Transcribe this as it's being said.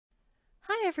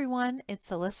Hi everyone, it's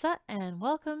Alyssa and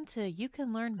welcome to You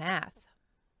Can Learn Math.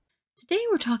 Today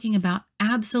we're talking about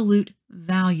absolute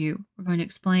value. We're going to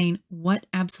explain what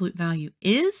absolute value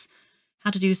is, how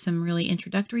to do some really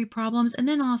introductory problems, and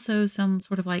then also some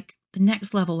sort of like the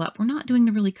next level up. We're not doing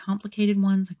the really complicated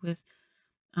ones like with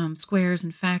squares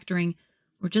and factoring.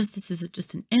 This is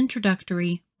just an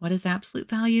introductory, what is absolute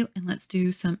value, and let's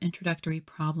do some introductory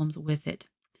problems with it.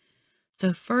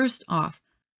 So first off,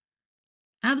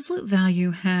 absolute value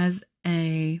has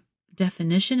a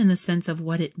definition in the sense of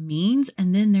what it means,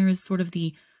 and then there is sort of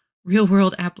the real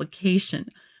world application.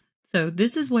 So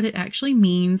this is what it actually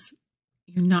means.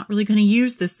 You're not really going to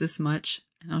use this much,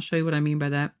 and I'll show you what I mean by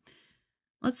that.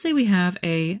 Let's say we have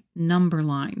a number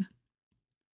line.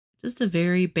 Just a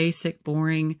very basic,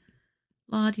 boring,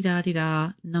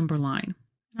 la-di-da-di-da number line.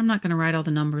 I'm not going to write all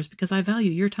the numbers because I value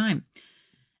your time.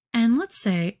 And let's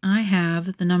say I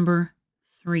have the number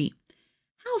 3.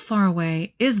 How far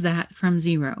away is that from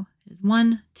 0? It is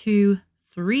 1, 2,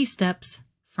 3 steps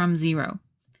from 0.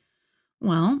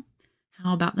 Well,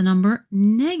 how about the number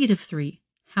 -3?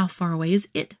 How far away is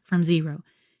it from 0?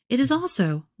 It is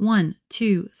also 1,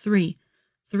 2, 3,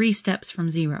 3 steps from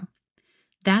 0.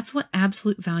 That's what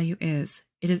absolute value is.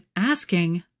 It is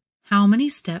asking how many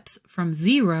steps from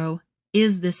 0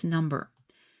 is this number.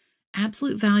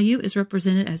 Absolute value is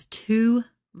represented as 2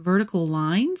 vertical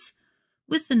lines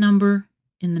with the number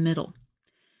in the middle.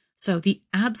 So the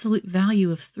absolute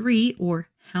value of 3, or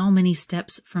how many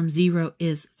steps from 0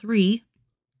 is 3,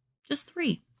 just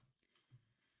 3.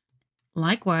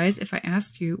 Likewise, if I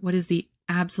asked you what is the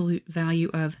absolute value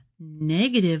of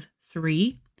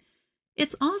 -3,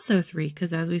 it's also 3,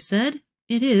 because as we said,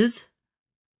 it is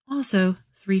also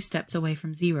 3 steps away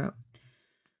from 0.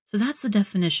 So that's the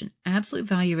definition. Absolute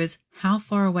value is how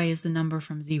far away is the number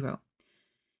from 0.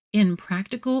 In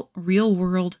practical,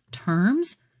 real-world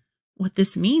terms, what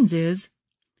this means is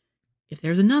if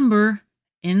there's a number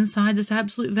inside this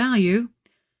absolute value,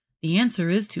 the answer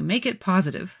is to make it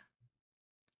positive.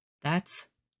 That's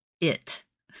it.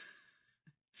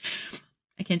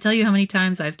 I can't tell you how many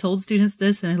times I've told students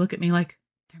this and they look at me like,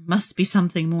 there must be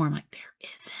something more. I'm like, there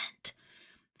isn't.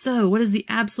 So what is the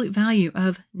absolute value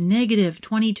of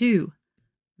 -22?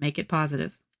 Make it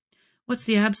positive. What's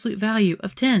the absolute value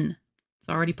of 10? It's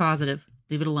already positive.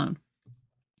 Leave it alone.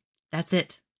 That's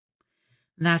it.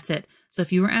 That's it. So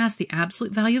if you were asked the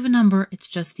absolute value of a number, it's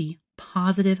just the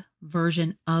positive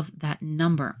version of that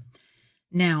number.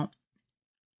 Now,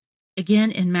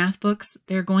 again, in math books,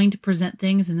 they're going to present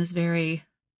things in this very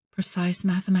precise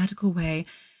mathematical way,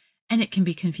 and it can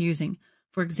be confusing.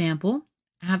 For example,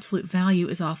 absolute value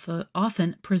is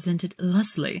often presented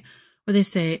thusly, where they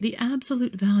say the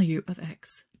absolute value of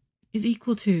x is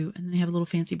equal to, and then they have a little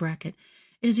fancy bracket,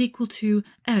 is equal to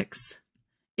x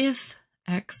if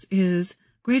x is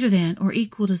greater than or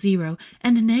equal to 0,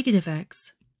 and negative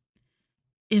x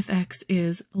if x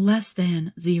is less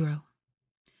than 0.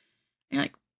 And you're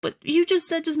like, but you just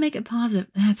said just make it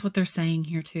positive. That's what they're saying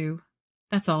here too.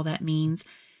 That's all that means.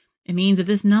 It means if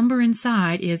this number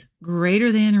inside is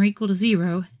greater than or equal to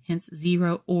 0, hence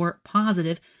 0 or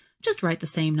positive, just write the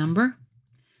same number.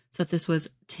 So if this was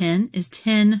 10, is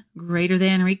 10 greater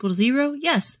than or equal to 0?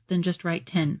 Yes, then just write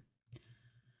 10.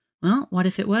 Well, what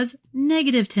if it was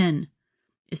 -10?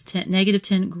 Is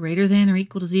 -10 greater than or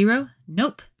equal to 0?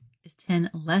 Nope. Is 10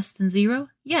 less than 0?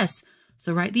 Yes.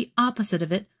 So write the opposite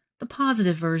of it, the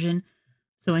positive version.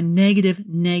 So a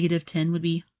 -10 would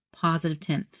be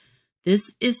 +10.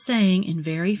 This is saying in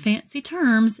very fancy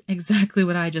terms exactly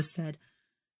what I just said.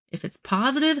 If it's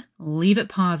positive, leave it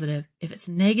positive. If it's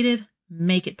negative,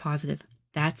 make it positive.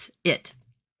 That's it.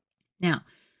 Now,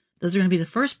 those are going to be the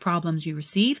first problems you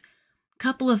receive.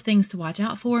 Couple of things to watch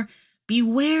out for.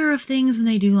 Beware of things when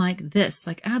they do like this,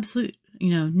 like absolute,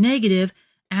 negative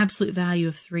absolute value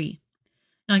of 3.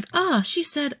 You're like, she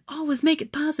said always make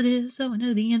it positive, so I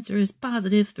know the answer is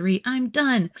 +3. I'm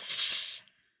done.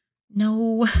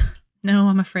 No,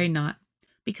 I'm afraid not.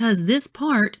 Because this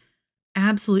part,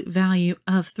 absolute value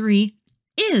of 3,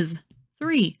 is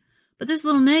 3. But this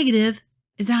little negative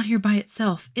is out here by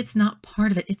itself. It's not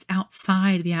part of it. It's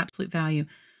outside the absolute value.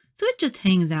 So it just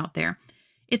hangs out there.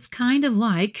 It's kind of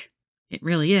like, it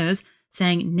really is,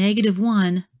 saying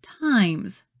 -1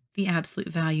 times the absolute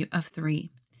value of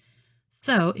 3.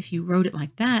 So if you wrote it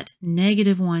like that,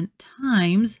 -1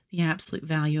 times the absolute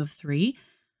value of 3,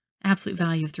 absolute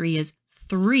value of 3 is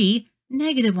 3,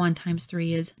 -1 times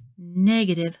 3 is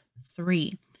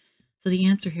 -3. So the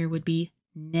answer here would be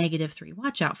 -3.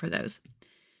 Watch out for those.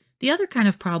 The other kind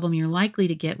of problem you're likely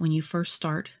to get when you first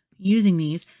start using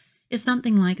these is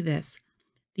something like this.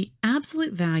 The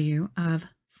absolute value of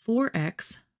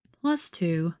 4x plus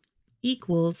 2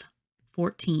 equals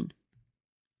 14.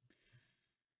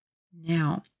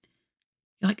 Now,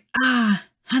 you're like, how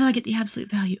do I get the absolute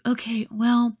value? Okay,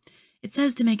 well, it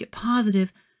says to make it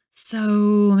positive,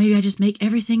 so maybe I just make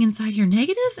everything inside here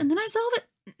negative and then I solve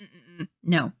it?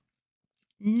 No.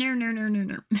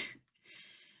 No.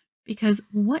 Because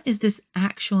what is this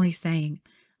actually saying?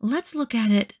 Let's look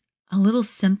at it a little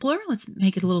simpler. Let's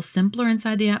make it a little simpler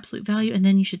inside the absolute value, and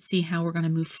then you should see how we're going to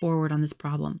move forward on this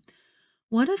problem.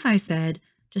 What if I said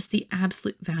just the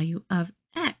absolute value of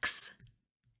x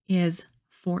is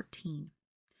 14?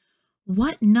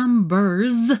 What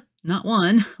numbers, not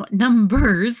one, what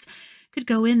numbers could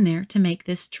go in there to make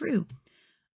this true?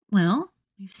 Well,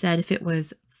 we've said if it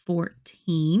was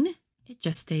 14, it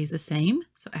just stays the same.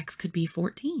 So x could be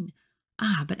 14.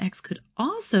 But x could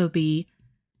also be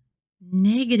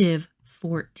negative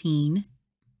 14,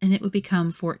 and it would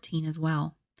become 14 as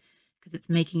well because it's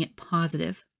making it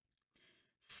positive.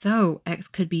 So x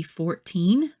could be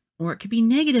 14 or it could be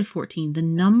negative 14. The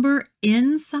number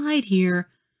inside here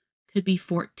could be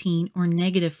 14 or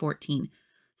negative 14.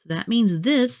 So that means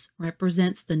this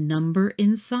represents the number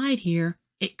inside here.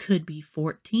 It could be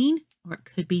 14 or it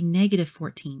could be negative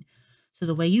 14. So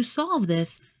the way you solve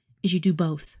this is you do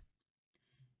both.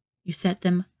 You set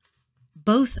them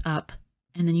both up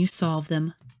and then you solve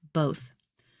them both.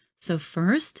 So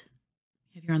first,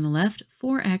 if you're on the left,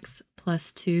 4x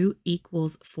plus 2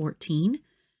 equals 14.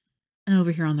 And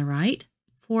over here on the right,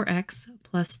 4x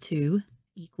plus 2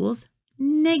 equals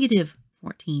negative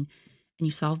 14. And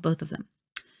you solve both of them.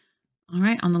 All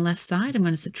right, on the left side, I'm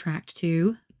going to subtract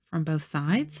 2 from both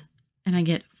sides. And I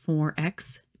get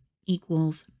 4x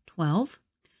equals 12.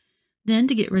 Then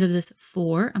to get rid of this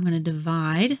 4, I'm going to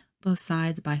divide both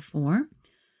sides by 4.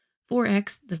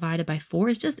 4x divided by 4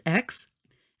 is just x.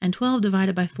 And 12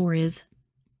 divided by 4 is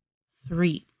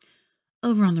 3.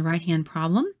 Over on the right-hand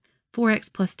problem,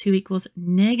 4x plus 2 equals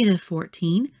negative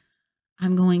 14.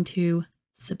 I'm going to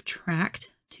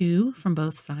subtract 2 from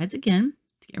both sides again.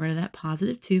 To get rid of that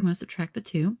positive 2, I'm going to subtract the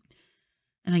 2.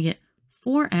 And I get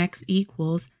 4x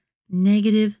equals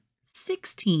negative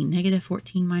 16. Negative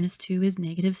 14 minus 2 is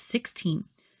negative 16.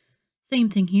 Same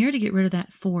thing here. To get rid of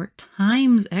that 4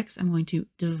 times x, I'm going to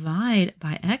divide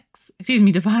by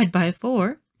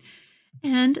 4.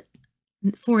 And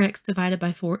 4x divided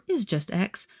by 4 is just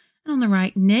x. And on the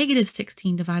right, negative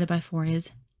 16 divided by 4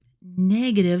 is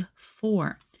negative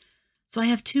 4. So I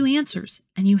have two answers,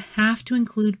 and you have to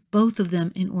include both of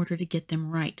them in order to get them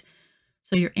right.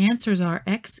 So your answers are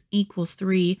x equals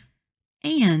 3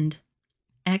 and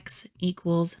x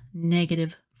equals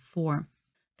negative 4.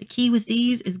 The key with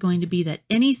these is going to be that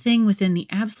anything within the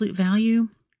absolute value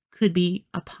could be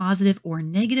a positive or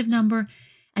negative number,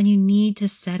 and you need to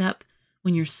set up,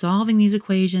 when you're solving these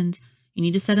equations, you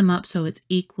need to set them up so it's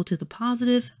equal to the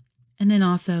positive and then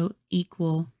also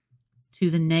equal to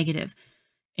the negative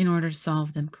in order to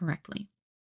solve them correctly.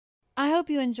 I hope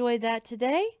you enjoyed that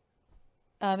today.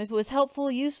 If it was helpful,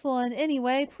 useful in any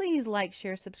way, please like,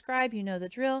 share, subscribe. You know the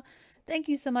drill. Thank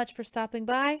you so much for stopping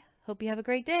by. Hope you have a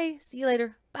great day. See you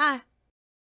later. Bye.